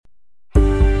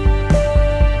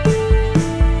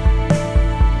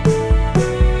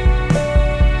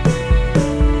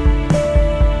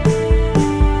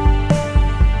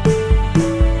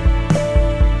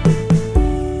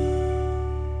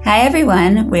Hi,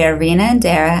 everyone. We are Rena and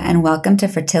Dara, and welcome to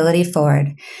Fertility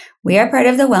Forward. We are part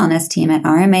of the wellness team at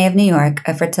RMA of New York,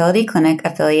 a fertility clinic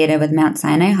affiliated with Mount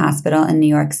Sinai Hospital in New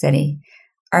York City.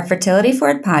 Our Fertility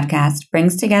Forward podcast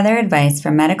brings together advice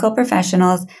from medical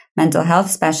professionals, mental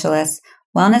health specialists,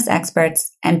 wellness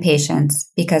experts, and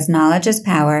patients, because knowledge is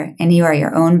power and you are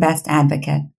your own best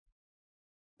advocate.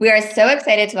 We are so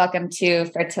excited to welcome to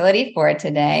Fertility Forward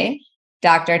today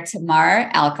Dr.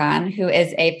 Tamar Alkon, who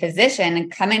is a physician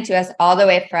coming to us all the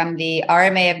way from the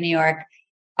RMA of New York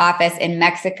office in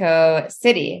Mexico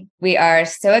City. We are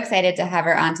so excited to have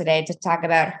her on today to talk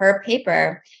about her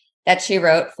paper that she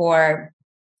wrote for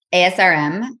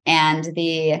ASRM, and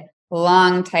the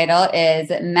long title is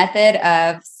Method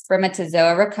of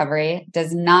Spermatozoa Recovery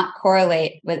Does Not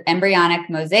Correlate with Embryonic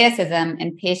Mosaicism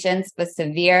in Patients with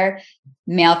Severe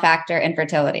Male Factor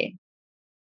Infertility.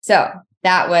 So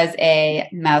that was a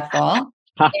mouthful.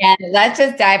 And let's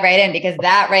just dive right in, because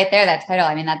that right there, that title,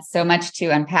 I mean, that's so much to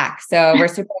unpack. So we're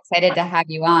super excited to have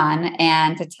you on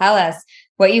and to tell us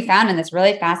what you found in this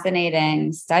really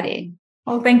fascinating study.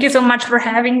 Well, thank you so much for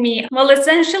having me. Well,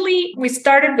 essentially, we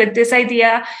started with this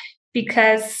idea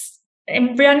because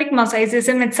embryonic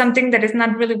mosaicism is something that is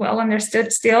not really well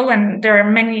understood still, and there are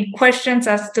many questions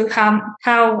as to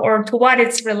how or to what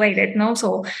it's related. No,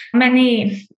 so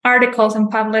many articles and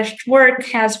published work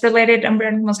has related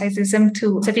embryonic mosaicism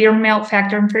to severe male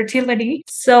factor infertility.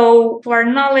 So, to our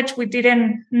knowledge, we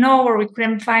didn't know, or we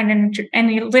couldn't find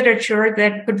any literature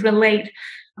that could relate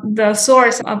the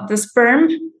source of the sperm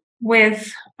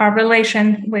with our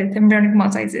relation with embryonic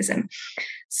mosaicism.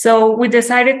 So we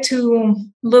decided to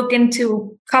look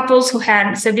into couples who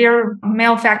had severe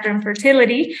male factor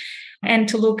infertility and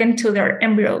to look into their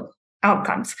embryo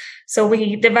outcomes. So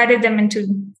we divided them into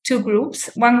two groups,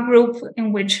 one group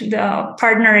in which the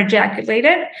partner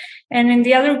ejaculated, and in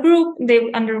the other group,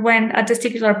 they underwent a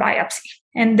testicular biopsy.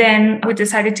 And then we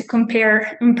decided to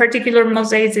compare, in particular,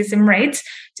 mosaicism rates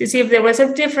to see if there was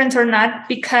a difference or not,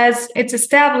 because it's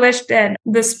established that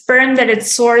the sperm that is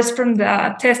sourced from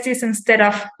the testes instead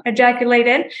of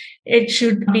ejaculated, it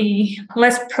should be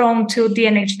less prone to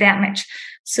DNA damage.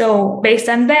 So based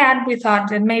on that, we thought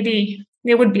that maybe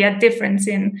there would be a difference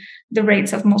in the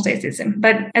rates of mosaicism.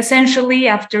 But essentially,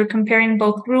 after comparing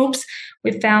both groups,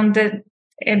 we found that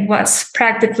it was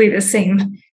practically the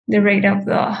same, the rate of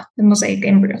the mosaic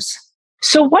embryos.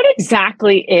 So what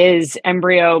exactly is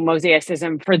embryo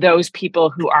mosaicism for those people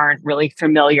who aren't really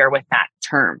familiar with that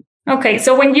term? Okay,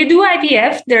 so when you do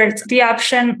IVF, there's the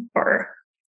option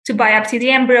to biopsy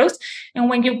the embryos. And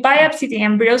when you biopsy the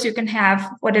embryos, you can have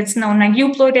what is known as a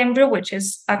euploid embryo, which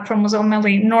is a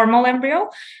chromosomally normal embryo.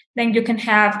 Then you can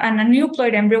have an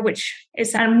aneuploid embryo, which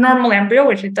is a normal embryo,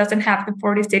 which it doesn't have the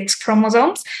 46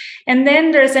 chromosomes. And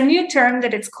then there's a new term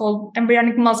that it's called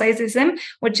embryonic mosaicism,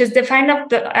 which is defined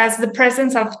as the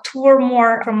presence of two or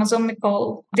more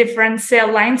chromosomical different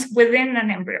cell lines within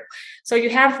an embryo. So you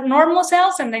have normal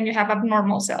cells and then you have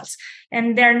abnormal cells.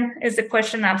 And then is the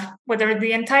question of whether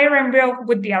the entire embryo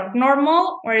would be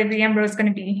abnormal or if the embryo is going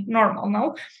to be normal,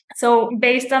 no? So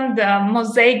based on the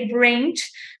mosaic range,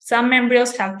 some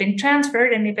embryos have been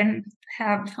transferred and even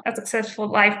have a successful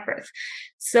live birth.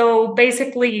 So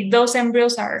basically, those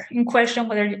embryos are in question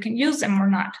whether you can use them or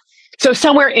not. So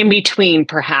somewhere in between,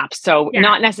 perhaps. So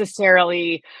not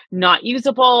necessarily not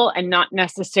usable and not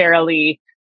necessarily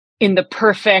in the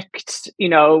perfect,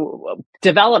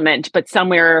 development, but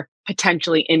somewhere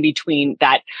potentially in between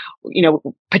that,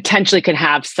 potentially could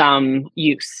have some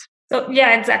use. So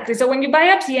yeah, exactly. So when you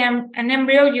biopsy an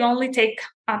embryo, you only take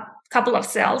a couple of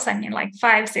cells, like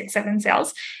 5, 6, 7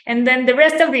 cells, and then the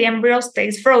rest of the embryo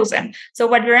stays frozen. So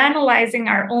what you're analyzing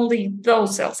are only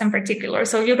those cells in particular.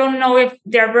 So you don't know if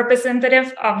they're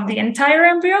representative of the entire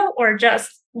embryo or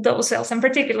just those cells in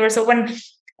particular. So when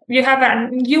you have a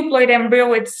euploid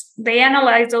embryo, they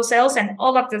analyze those cells and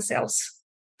all of the cells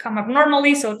come up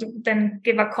normally. So to then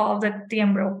give a call that the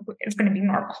embryo is going to be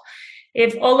normal.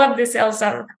 If all of the cells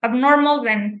are abnormal,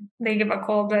 then they give a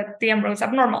call that the embryo is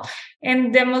abnormal.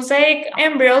 In the mosaic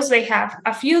embryos, they have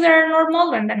a few that are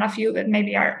normal and then a few that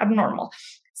maybe are abnormal.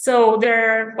 So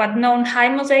they're known high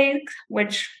mosaic,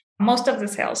 which most of the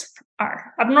cells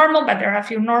are abnormal, but there are a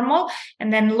few normal,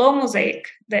 and then low mosaic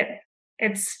that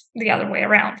it's the other way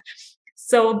around.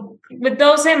 So with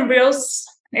those embryos,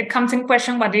 it comes in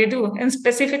question, what do you do? And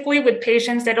specifically with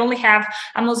patients that only have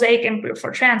a mosaic embryo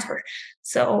for transfer.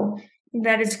 So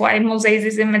that is why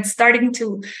mosaicism is starting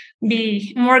to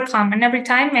be more common every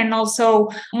time. And also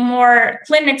more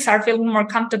clinics are feeling more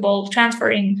comfortable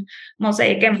transferring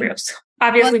mosaic embryos,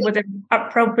 obviously with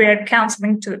appropriate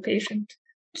counseling to the patient.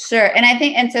 Sure. And I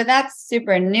think, and so that's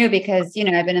super new because,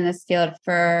 I've been in this field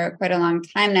for quite a long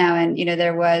time now. And,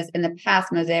 there was in the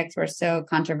past, mosaics were so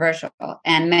controversial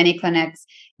and many clinics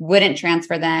wouldn't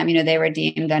transfer them. They were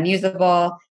deemed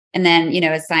unusable. And then,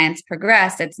 as science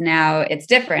progressed, it's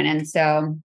different. And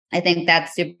so I think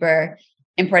that's super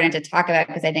important to talk about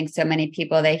because I think so many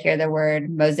people, they hear the word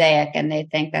mosaic and they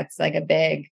think that's like a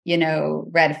big,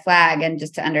 red flag. And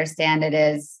just to understand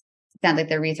it sounds like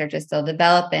the research is still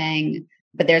developing,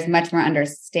 but there's much more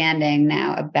understanding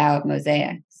now about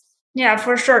mosaics. Yeah,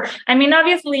 for sure. I mean,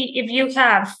 obviously, if you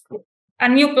have a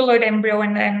euploid embryo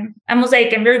and then a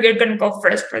mosaic embryo, you're going to go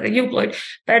first for the euploid.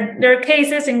 But there are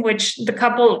cases in which the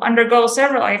couple undergo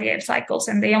several IVF cycles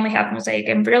and they only have mosaic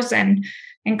embryos and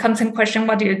comes in question,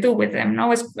 what do you do with them?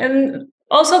 No, and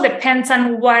also depends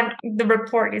on what the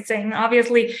report is saying.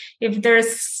 Obviously, if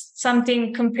there's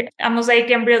something, a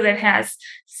mosaic embryo that has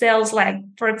cells like,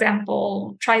 for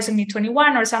example, trisomy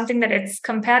 21 or something that it's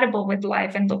compatible with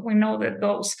life, and we know that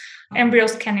those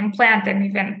embryos can implant and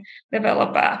even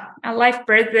develop a live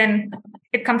birth, then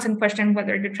it comes in question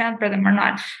whether you transfer them or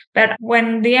not. But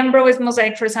when the embryo is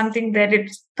mosaic for something that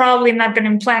it's probably not going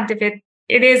to implant, if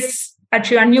it is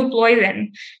actually a euploid,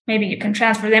 then maybe you can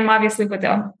transfer them, obviously with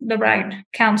the right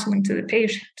counseling to the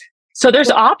patient. So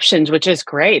there's options, which is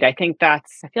great. I think I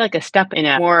feel like a step in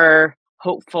a more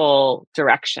hopeful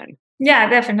direction. Yeah,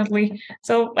 definitely.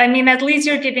 So, I mean, at least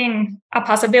you're giving a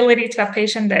possibility to a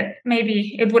patient that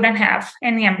maybe it wouldn't have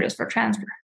any embryos for transfer.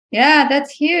 Yeah,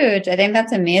 that's huge. I think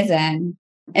that's amazing.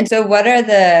 And so what are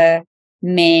the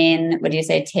main,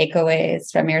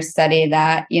 takeaways from your study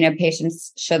that,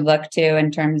 patients should look to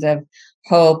in terms of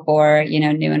hope or,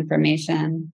 new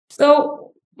information?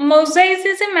 So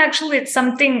mosaicism, actually, it's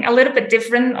something a little bit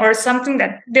different, or something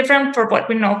that different for what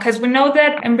we know, because we know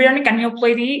that embryonic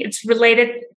aneuploidy, it's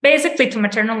related basically to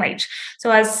maternal age. So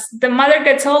as the mother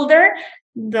gets older,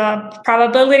 the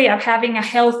probability of having a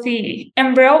healthy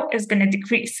embryo is going to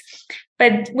decrease.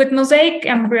 But with mosaic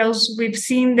embryos, we've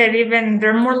seen that even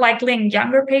they're more likely in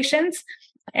younger patients.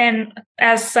 And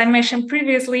as I mentioned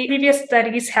previously, previous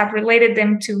studies have related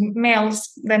them to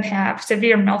males that have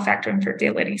severe male factor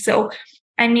infertility. So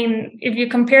I mean, if you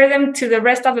compare them to the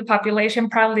rest of the population,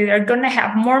 probably they're going to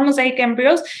have more mosaic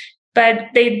embryos, but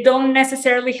they don't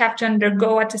necessarily have to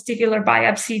undergo a testicular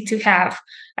biopsy to have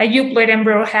a euploid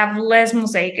embryo have less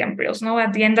mosaic embryos. No,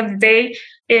 at the end of the day,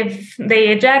 if they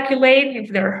ejaculate,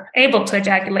 if they're able to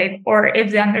ejaculate, or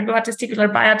if they undergo a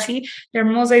testicular biopsy, their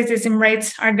mosaicism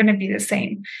rates are going to be the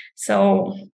same.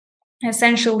 So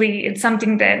essentially, it's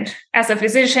something that as a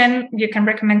physician, you can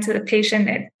recommend to the patient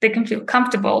that they can feel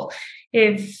comfortable.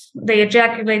 If they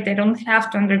ejaculate, they don't have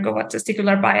to undergo a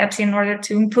testicular biopsy in order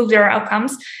to improve their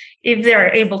outcomes if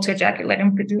they're able to ejaculate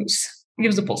and produce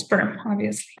usable sperm,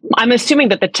 obviously. I'm assuming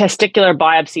that the testicular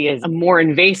biopsy is a more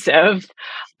invasive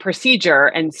procedure.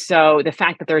 And so the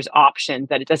fact that there's options,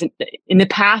 that it doesn't, in the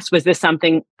past, was this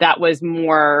something that was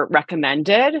more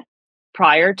recommended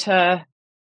prior to?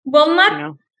 Well,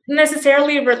 not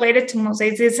necessarily related to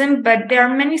mosaicism, but there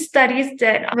are many studies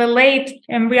that relate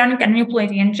embryonic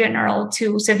aneuploidy in general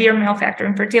to severe male factor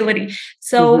infertility.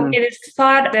 So it is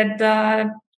thought that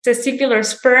the testicular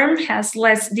sperm has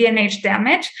less DNA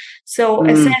damage. So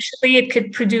essentially, it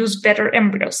could produce better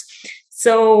embryos.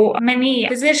 So many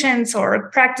physicians or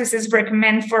practices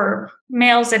recommend for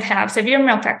males that have severe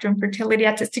male factor infertility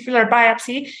a testicular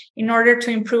biopsy in order to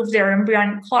improve their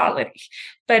embryonic quality.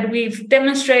 But we've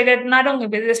demonstrated, not only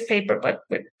with this paper, but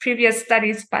with previous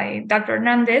studies by Dr.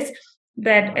 Hernandez,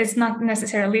 that it's not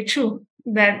necessarily true,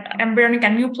 that embryonic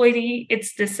aneuploidy,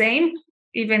 it's the same,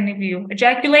 even if you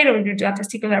ejaculate or you do a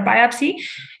testicular biopsy.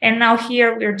 And now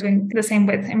here we're doing the same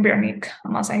with embryonic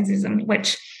mosaicism,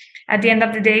 which at the end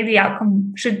of the day, the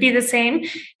outcome should be the same.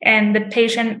 And the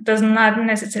patient does not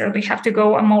necessarily have to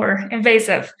go a more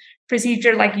invasive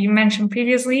procedure like you mentioned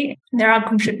previously. Their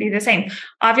outcome should be the same.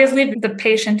 Obviously, the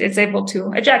patient is able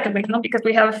to ejaculate, because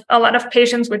we have a lot of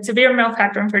patients with severe male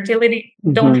factor infertility,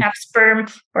 don't have sperm,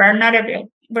 or are not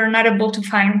able. We're not able to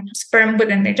find sperm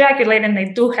within the ejaculate, and they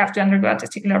do have to undergo a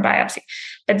testicular biopsy.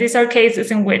 But these are cases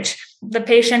in which the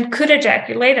patient could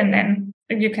ejaculate, and then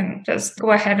you can just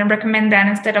go ahead and recommend that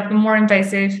instead of the more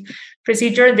invasive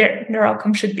procedure. Their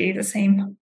outcome should be the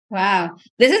same. Wow.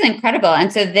 This is incredible.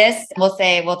 And so we'll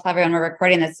tell everyone we're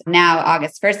recording this now,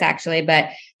 August 1st, actually, but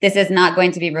this is not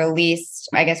going to be released,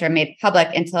 I guess, or made public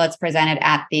until it's presented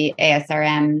at the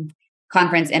ASRM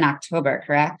conference in October,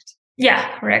 correct?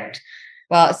 Yeah, correct.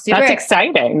 Well, that's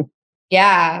exciting.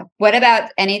 Yeah. What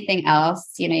about anything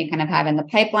else, you kind of have in the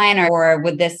pipeline, or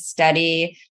would this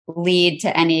study lead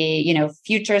to any,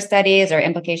 future studies or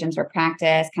implications for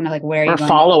practice, kind of like where or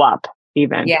follow-up?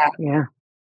 even. Yeah.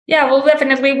 Yeah, well,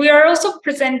 definitely. We are also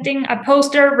presenting a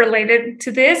poster related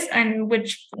to this, in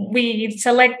which we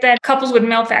selected couples with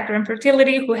male factor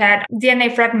infertility who had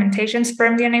DNA fragmentation,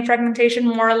 sperm DNA fragmentation,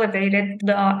 more elevated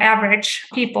the average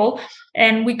people.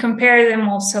 And we compare them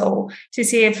also to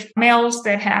see if males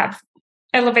that have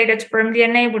elevated sperm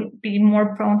DNA would be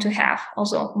more prone to have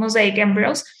also mosaic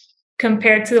embryos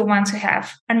compared to the ones who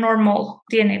have a normal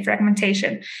DNA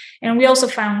fragmentation. And we also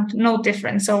found no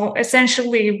difference. So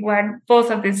essentially what both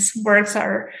of these works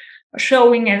are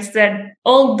showing is that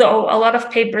although a lot of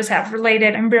papers have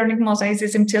related embryonic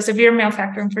mosaicism to severe male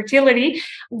factor infertility,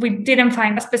 we didn't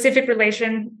find a specific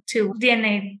relation to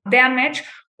DNA damage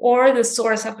or the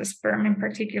source of the sperm in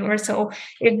particular. So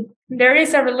if there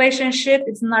is a relationship,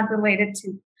 it's not related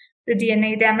to the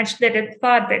DNA damage that it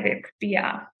thought that it could be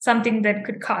something that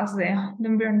could cause the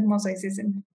embryonic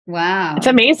mosaicism. Wow. It's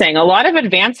amazing. A lot of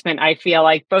advancement, I feel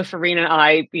like, both for Rena and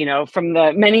I, from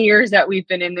the many years that we've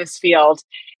been in this field.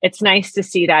 It's nice to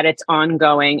see that it's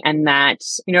ongoing and that,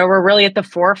 we're really at the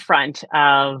forefront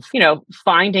of,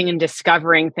 finding and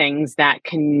discovering things that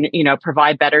can,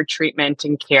 provide better treatment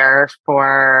and care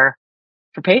for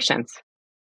patients.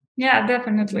 Yeah,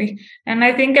 definitely. And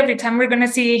I think every time we're going to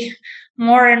see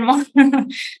more and more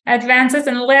advances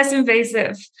and less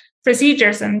invasive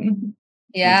procedures. And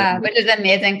yeah, which is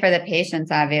amazing for the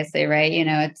patients, obviously, right?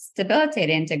 It's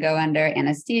debilitating to go under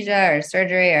anesthesia or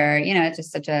surgery or, it's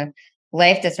just such a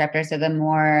life disruptor. So the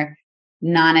more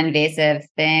non-invasive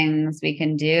things we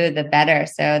can do, the better.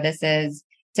 So this is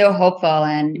so hopeful.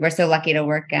 And we're so lucky to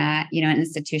work at, an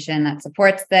institution that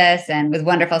supports this and with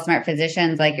wonderful, smart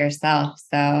physicians like yourself.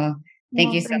 So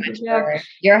thank you so much for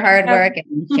your hard work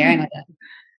and sharing with us.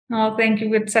 Oh, thank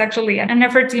you. It's actually an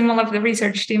effort team of the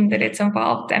research team that it's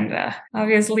involved. And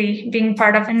obviously being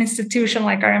part of an institution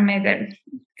like RMA that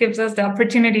gives us the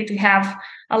opportunity to have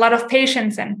a lot of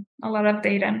patients and a lot of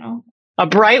data. No? A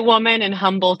bright woman and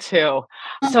humble too.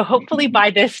 So hopefully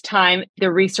by this time, the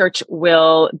research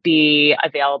will be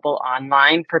available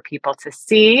online for people to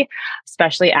see,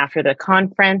 especially after the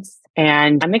conference.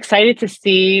 And I'm excited to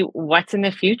see what's in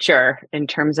the future in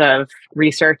terms of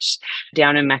research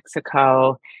down in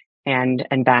Mexico and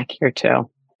back here too.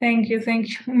 Thank you.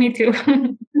 Me too.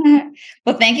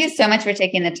 Well, thank you so much for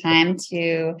taking the time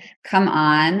to come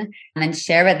on and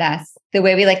share with us. The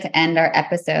way we like to end our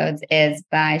episodes is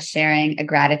by sharing a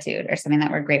gratitude or something that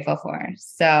we're grateful for.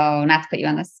 So not to put you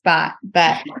on the spot,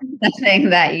 but something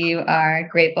that you are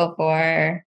grateful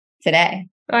for today.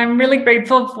 I'm really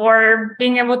grateful for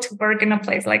being able to work in a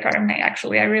place like RMA.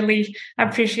 Actually, I really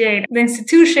appreciate the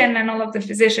institution and all of the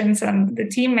physicians and the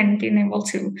team and being able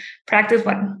to practice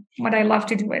what I love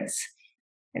to do. It's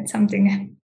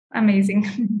something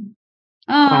amazing.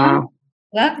 Oh, wow.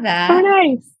 Love that. So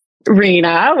nice.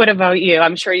 Rena, what about you?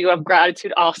 I'm sure you have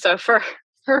gratitude also for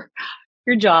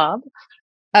your job.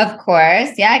 Of course.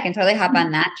 Yeah, I can totally hop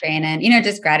on that train. And,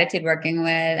 just gratitude working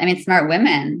with, smart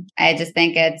women. I just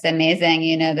think it's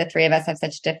amazing. The three of us have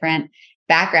such different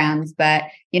backgrounds, but,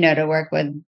 to work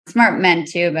with smart men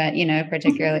too, but,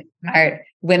 particularly smart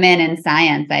women in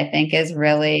science, I think is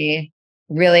really,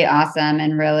 really awesome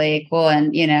and really cool.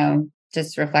 And,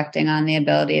 just reflecting on the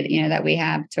ability, that we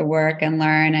have to work and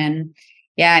learn. And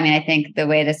yeah, I think the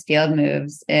way this field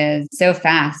moves is so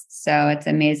fast. So it's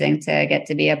amazing to get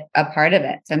to be a part of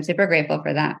it. So I'm super grateful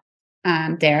for that.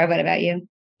 Dara, what about you?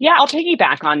 Yeah, I'll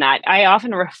piggyback on that. I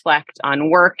often reflect on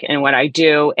work and what I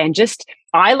do. And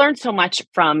I learned so much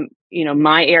from,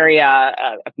 my area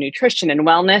of nutrition and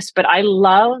wellness, but I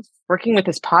love working with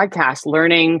this podcast,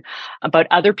 learning about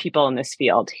other people in this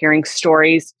field, hearing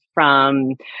stories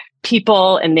from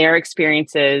people and their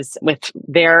experiences with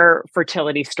their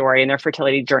fertility story and their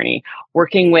fertility journey,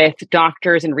 working with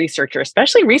doctors and researchers,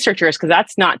 especially researchers, because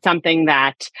that's not something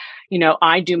that,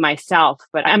 I do myself,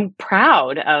 but I'm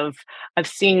proud of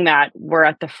seeing that we're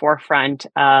at the forefront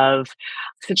of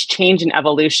such change and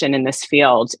evolution in this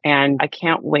field. And I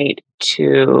can't wait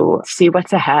to see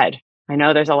what's ahead. I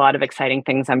know there's a lot of exciting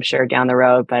things, I'm sure, down the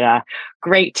road, but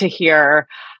great to hear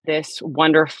this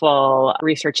wonderful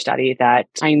research study that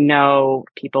I know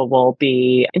people will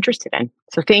be interested in.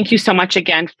 So thank you so much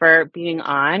again for being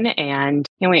on, and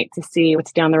can't wait to see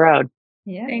what's down the road.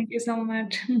 Yeah. Thank you so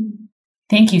much.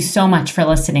 Thank you so much for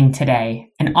listening today.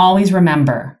 And always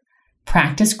remember,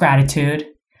 practice gratitude,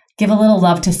 give a little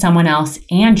love to someone else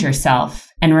and yourself,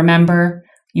 and remember,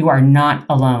 you are not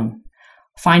alone.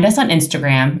 Find us on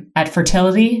Instagram at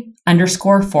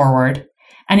fertility_forward.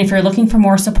 And if you're looking for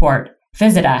more support,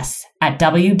 visit us at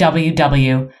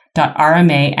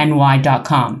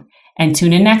www.rmany.com and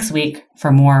tune in next week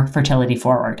for more Fertility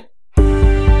Forward.